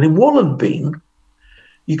 And in Wallenbean,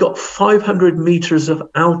 you got 500 metres of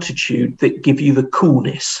altitude that give you the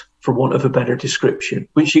coolness, for want of a better description,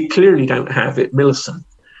 which you clearly don't have at Millicent.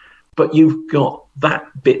 But you've got that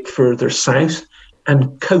bit further south,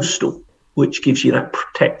 and coastal, which gives you that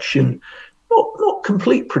protection, not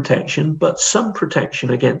complete protection, but some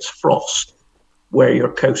protection against frost where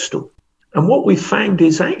you're coastal. And what we found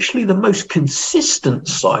is actually the most consistent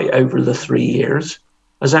site over the 3 years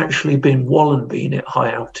has actually been Wallenbean at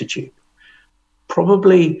high altitude.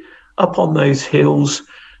 Probably up on those hills,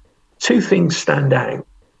 two things stand out.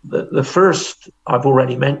 The first, I've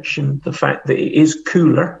already mentioned, the fact that it is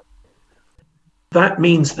cooler. That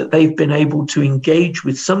means that they've been able to engage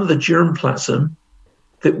with some of the germplasm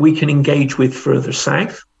that we can engage with further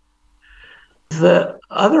south. The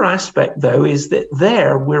other aspect, though, is that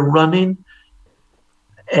there we're running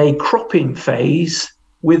a cropping phase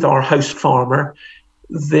with our host farmer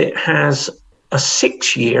that has a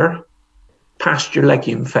 6-year pasture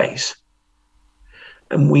legume phase.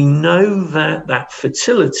 And we know that that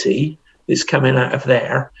fertility that's coming out of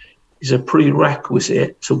there is a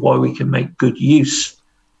prerequisite to why we can make good use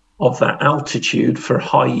of that altitude for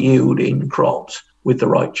high yielding crops with the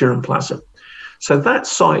right germplasm. So that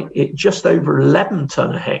site, at just over 11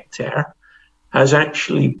 tonne a hectare, has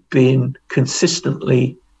actually been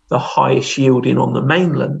consistently the highest yielding on the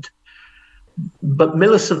mainland. But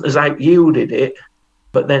Millicent has out-yielded it,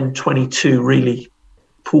 but then 22 really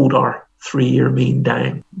pulled our 3-year mean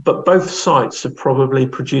down. But both sites have probably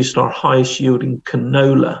produced our highest yielding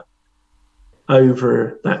canola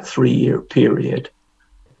over that 3-year period.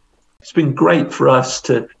 It's been great for us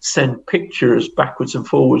to send pictures backwards and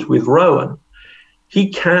forwards with Rowan. He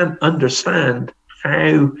can't understand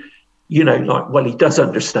how, he does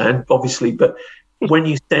understand, obviously, but when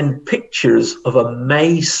you send pictures of a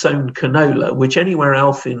May sown canola, which anywhere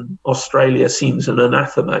else in Australia seems an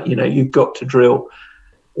anathema, you've got to drill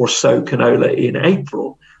or sow canola in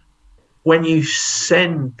April. When you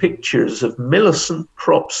send pictures of Millicent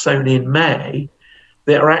crops sown in May,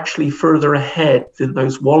 they are actually further ahead than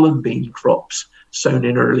those Wallenbean crops sown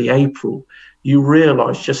in early April. You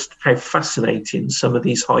realise just how fascinating some of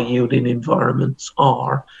these high-yielding environments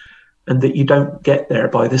are, and that you don't get there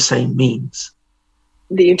by the same means.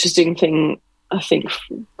 The interesting thing, I think,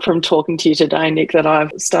 from talking to you today, Nick, that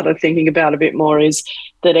I've started thinking about a bit more is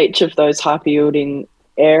that each of those high-yielding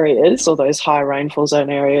areas, or those high rainfall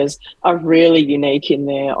zone areas, are really unique in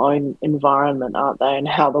their own environment, aren't they? And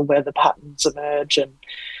how the weather patterns emerge, and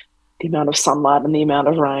the amount of sunlight and the amount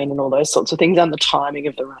of rain and all those sorts of things, and the timing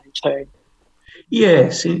of the rain too.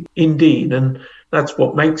 Yes, indeed. And that's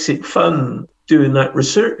what makes it fun doing that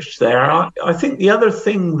research there. I think the other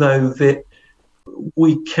thing, though, that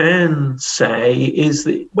we can say is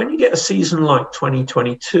that when you get a season like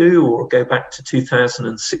 2022, or go back to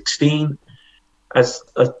 2016, as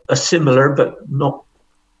a similar but not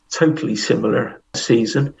totally similar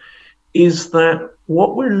season, is that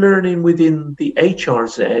what we're learning within the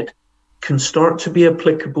HRZ can start to be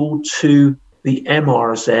applicable to the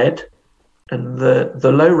MRZ and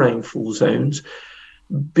the low rainfall zones,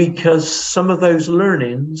 because some of those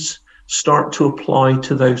learnings start to apply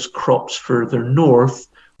to those crops further north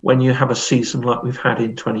when you have a season like we've had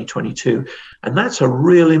in 2022. And that's a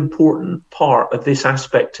real important part of this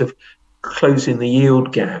aspect of closing the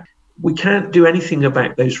yield gap. We can't do anything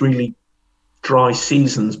about those really dry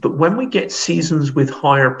seasons, but when we get seasons with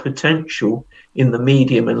higher potential in the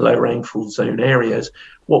medium and low rainfall zone areas,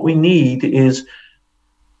 what we need is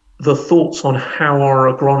the thoughts on how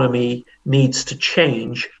our agronomy needs to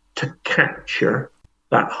change to capture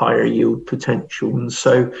that higher yield potential. And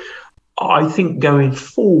so I think going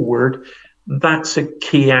forward, that's a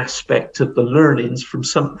key aspect of the learnings from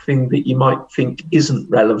something that you might think isn't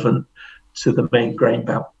relevant to the main grain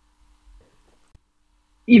belt.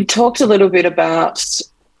 You've talked a little bit about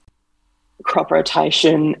crop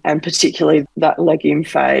rotation and particularly that legume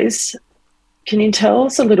phase. Can you tell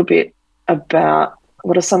us a little bit about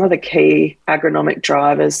what are some of the key agronomic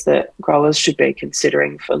drivers that growers should be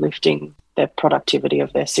considering for lifting their productivity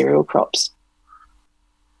of their cereal crops?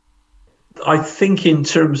 I think in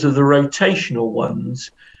terms of the rotational ones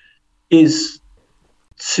is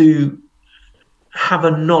to have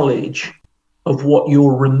a knowledge of what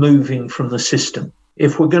you're removing from the system.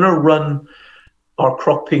 If we're going to run our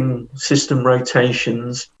cropping system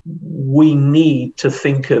rotations, we need to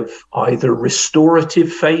think of either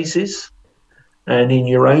restorative phases, and in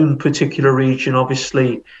your own particular region,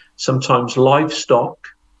 obviously, sometimes livestock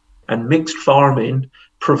and mixed farming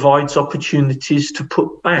provides opportunities to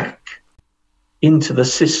put back into the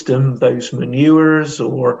system those manures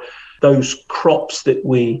or those crops that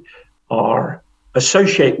we are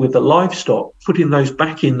associate with the livestock, putting those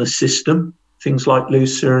back in the system, things like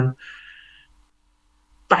lucerne,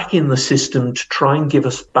 back in the system to try and give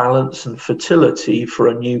us balance and fertility for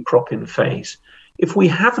a new cropping phase. If we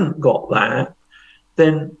haven't got that,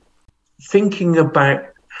 then thinking about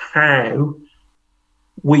how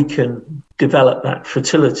we can develop that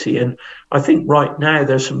fertility. And I think right now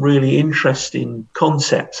there's some really interesting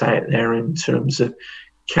concepts out there in terms of,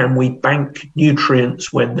 can we bank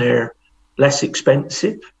nutrients when they're less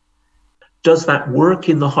expensive? Does that work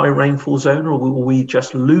in the high rainfall zone, or will we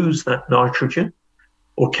just lose that nitrogen?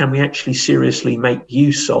 Or can we actually seriously make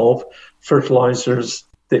use of fertilizers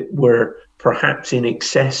that were perhaps in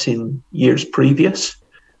excess in years previous?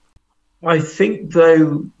 I think,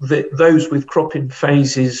 though, that those with cropping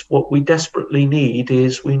phases, what we desperately need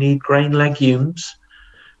is we need grain legumes,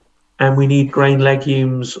 and we need grain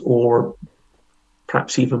legumes or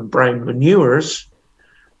perhaps even brown manures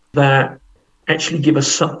that actually give us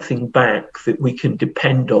something back that we can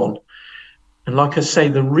depend on. And like I say,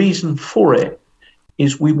 the reason for it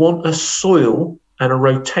is we want a soil and a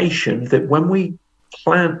rotation that when we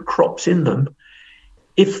plant crops in them,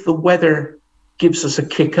 if the weather gives us a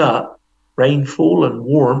kick up, rainfall and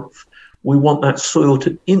warmth, we want that soil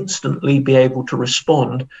to instantly be able to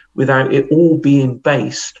respond without it all being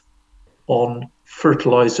based on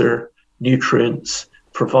fertilizer, nutrients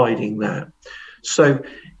providing that. So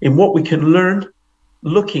in what we can learn,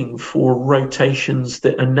 looking for rotations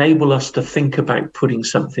that enable us to think about putting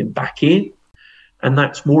something back in. And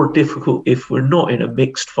that's more difficult if we're not in a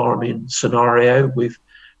mixed farming scenario with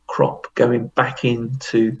crop going back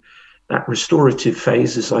into that restorative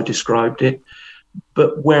phase, as I described it.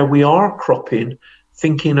 But where we are cropping,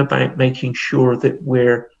 thinking about making sure that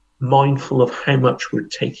we're mindful of how much we're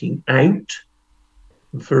taking out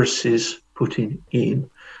versus putting in.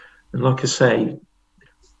 And like I say,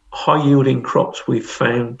 high yielding crops we've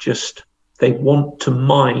found they want to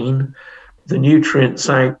mine the nutrients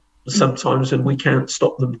out sometimes, and we can't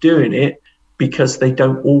stop them doing it because they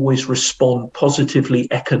don't always respond positively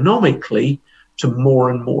economically to more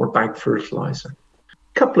and more bag fertilizer.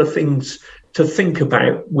 A couple of things to think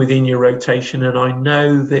about within your rotation, and I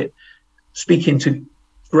know that speaking to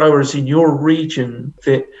growers in your region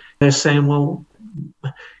that they're saying, well,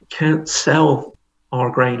 can't sell our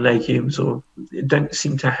grain legumes or don't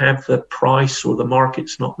seem to have the price or the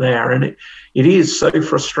market's not there. And it is so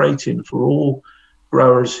frustrating for all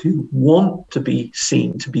growers who want to be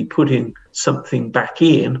seen to be putting something back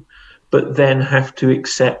in, but then have to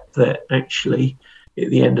accept that actually at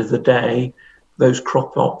the end of the day, those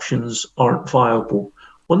crop options aren't viable.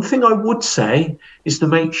 One thing I would say is to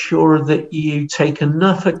make sure that you take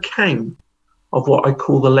enough account of what I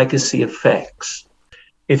call the legacy effects.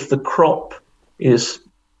 If the crop is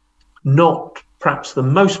not perhaps the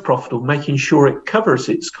most profitable, making sure it covers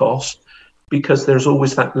its cost, because there's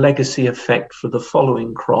always that legacy effect for the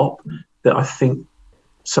following crop that I think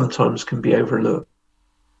sometimes can be overlooked.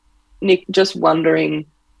 Nick, just wondering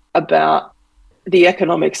about the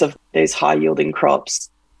economics of these high yielding crops.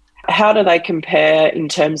 How do they compare in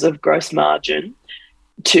terms of gross margin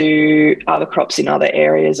to other crops in other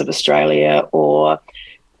areas of Australia? Or,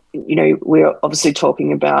 we're obviously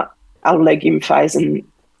talking about our legume phase, and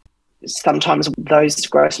sometimes those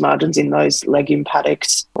gross margins in those legume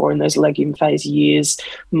paddocks or in those legume phase years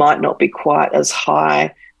might not be quite as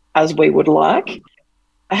high as we would like.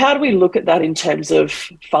 How do we look at that in terms of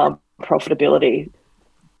farm profitability?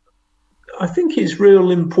 I think it's real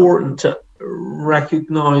important to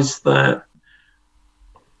recognise that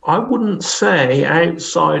I wouldn't say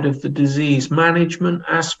outside of the disease management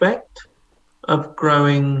aspect of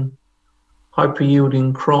growing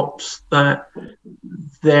hyper-yielding crops that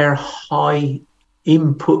they're high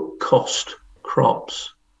input cost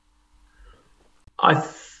crops. I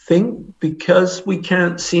think because we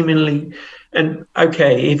can't seemingly, and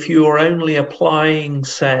okay, if you're only applying,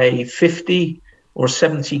 say, 50 or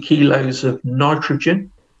 70 kilos of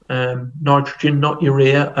nitrogen, not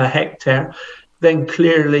urea, a hectare, then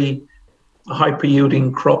clearly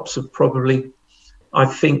hyper-yielding crops have probably, I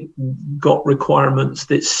think, got requirements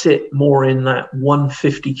that sit more in that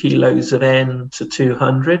 150 kilos of N to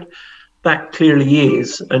 200. That clearly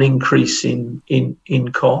is an increase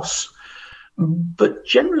in costs. But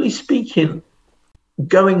generally speaking,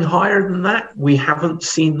 going higher than that, we haven't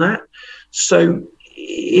seen that. So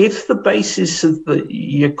if the basis of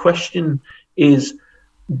your question is,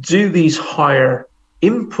 do these higher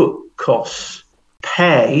input costs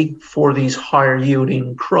pay for these higher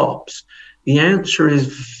yielding crops? The answer is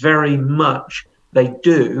very much they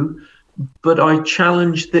do, but I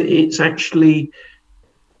challenge that it's actually,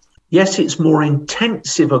 yes, it's more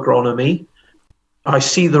intensive agronomy. I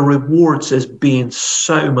see the rewards as being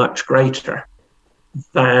so much greater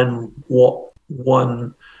than what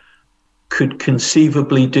one could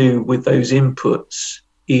conceivably do with those inputs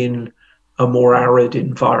in a more arid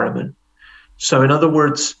environment. So in other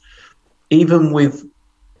words, even with,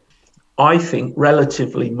 I think,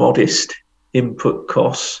 relatively modest input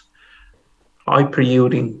costs,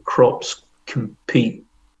 hyper-yielding crops compete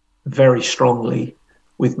very strongly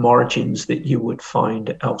with margins that you would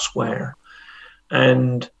find elsewhere.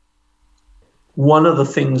 And one of the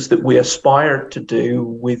things that we aspired to do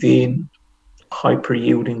within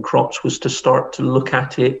hyper-yielding crops was to start to look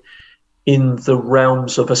at it in the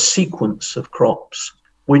realms of a sequence of crops,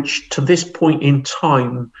 which to this point in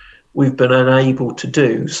time we've been unable to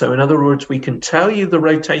do. So in other words, we can tell you the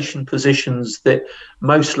rotation positions that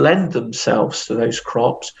most lend themselves to those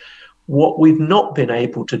crops. What we've not been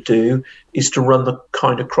able to do is to run the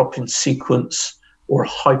kind of cropping sequence or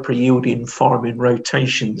hyper-yielding farming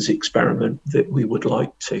rotations experiment that we would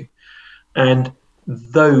like to. And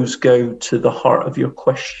those go to the heart of your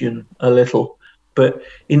question a little. But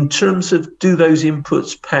in terms of do those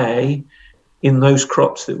inputs pay in those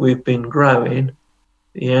crops that we've been growing,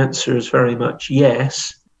 the answer is very much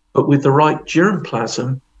yes. But with the right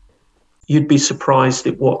germplasm, you'd be surprised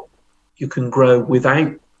at what you can grow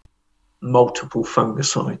without multiple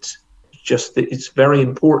fungicides. Just that it's very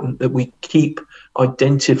important that we keep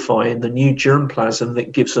identifying the new germplasm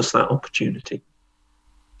that gives us that opportunity.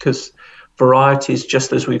 Because varieties,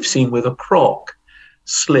 just as we've seen with a crop,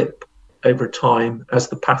 slip over time as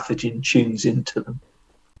the pathogen tunes into them.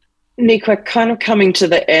 Nick, we're kind of coming to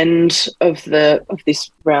the end of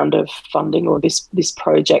this round of funding, or this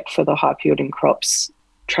project for the high-yielding crops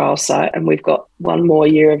trial site, and we've got one more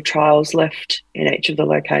year of trials left in each of the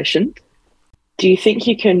locations. Do you think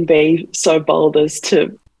you can be so bold as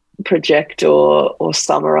to project or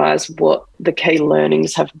summarise what the key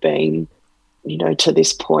learnings have been, to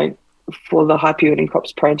this point for the high-yielding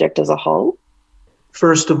crops project as a whole?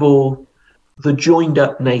 First of all, the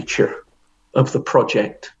joined-up nature of the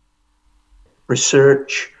project.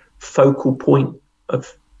 Research, focal point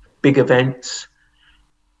of big events,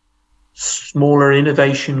 smaller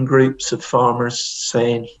innovation groups of farmers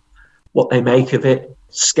saying what they make of it,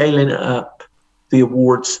 scaling it up, the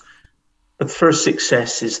awards. The first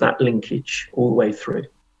success is that linkage all the way through.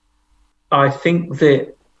 I think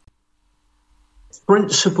the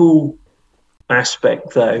principal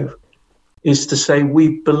aspect, though, is to say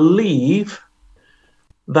we believe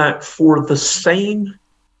that for the same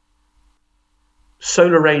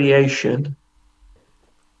solar radiation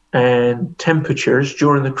and temperatures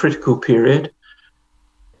during the critical period,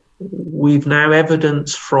 we've now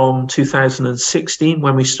evidence from 2016,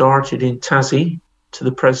 when we started in Tassie, to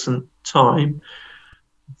the present time,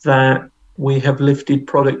 that we have lifted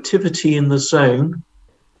productivity in the zone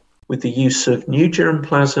with the use of new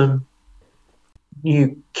germplasm,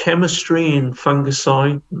 new chemistry in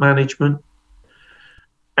fungicide management,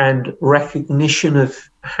 and recognition of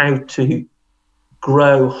how to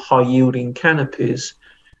grow high-yielding canopies,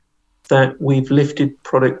 that we've lifted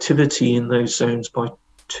productivity in those zones by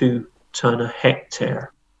 2 tonne a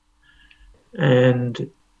hectare. And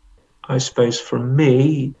I suppose for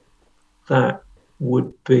me, that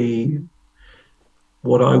would be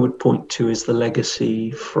what I would point to as the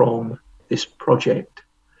legacy from this project.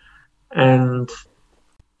 And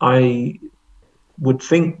I would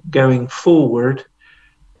think going forward,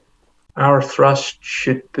 our thrust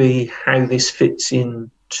should be how this fits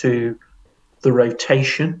into the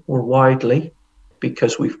rotation more widely,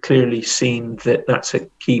 because we've clearly seen that that's a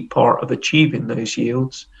key part of achieving those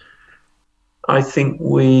yields. I think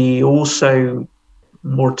we also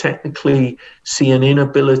more technically see an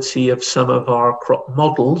inability of some of our crop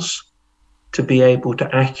models to be able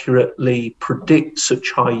to accurately predict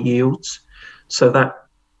such high yields, so that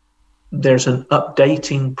there's an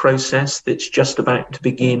updating process that's just about to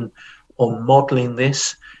begin on modelling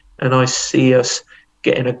this, and I see us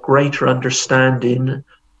getting a greater understanding,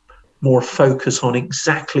 more focus on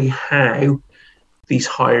exactly how these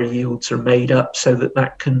higher yields are made up, so that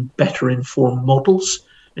that can better inform models.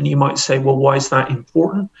 And you might say, well, why is that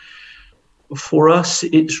important? For us,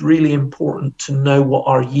 it's really important to know what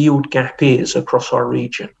our yield gap is across our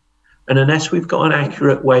region. And unless we've got an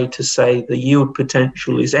accurate way to say the yield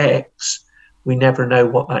potential is X, we never know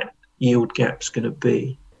what that yield gap's going to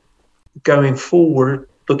be. Going forward,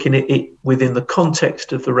 looking at it within the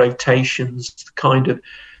context of the rotations, the kind of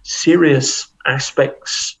serious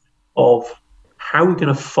aspects of how we're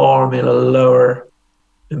going to farm in a lower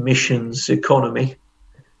emissions economy,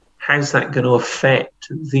 how's that going to affect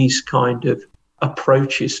these kind of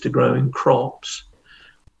approaches to growing crops,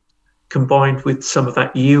 combined with some of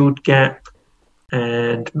that yield gap,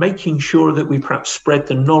 and making sure that we perhaps spread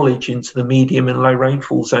the knowledge into the medium and low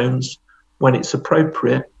rainfall zones when it's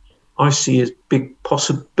appropriate, I see as big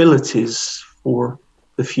possibilities for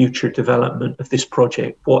the future development of this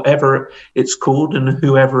project, whatever it's called and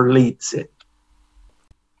whoever leads it.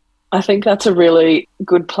 I think that's a really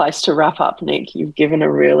good place to wrap up, Nick. You've given a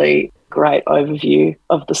really great overview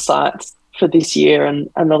of the sites for this year and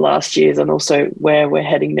the last years, and also where we're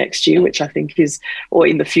heading next year, which I think is, or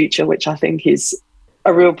in the future, which I think is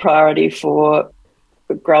a real priority for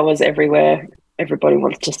growers everywhere. Everybody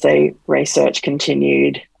wants to see research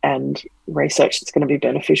continued and research that's going to be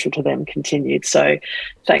beneficial to them continued. So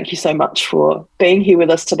thank you so much for being here with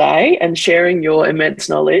us today and sharing your immense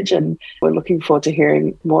knowledge. And we're looking forward to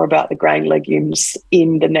hearing more about the grain legumes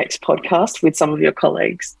in the next podcast with some of your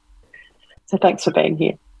colleagues. So thanks for being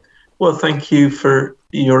here. Well, thank you for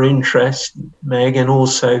your interest, Meg, and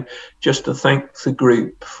also just to thank the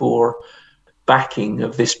group for backing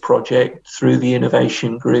of this project through the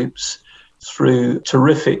innovation groups, through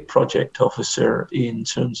terrific project officer in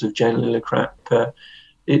terms of Jen Lillicrap.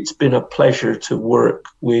 It's been a pleasure to work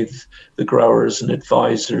with the growers and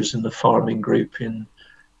advisors in the farming group in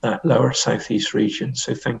that lower southeast region.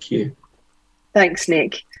 So thank you. Thanks,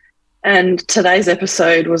 Nick. And today's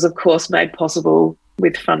episode was, of course, made possible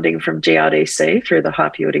with funding from GRDC through the high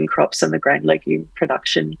yielding crops and the grain legume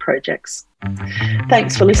production projects.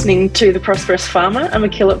 Thanks for listening to The Prosperous Farmer, a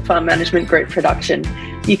MacKillop Farm Management Group production.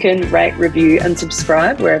 You can rate, review and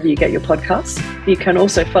subscribe wherever you get your podcasts. You can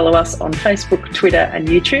also follow us on Facebook, Twitter and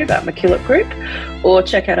YouTube at MacKillop Group, or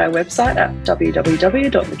check out our website at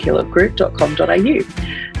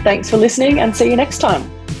www.mackillopgroup.com.au. Thanks for listening and see you next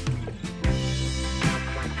time.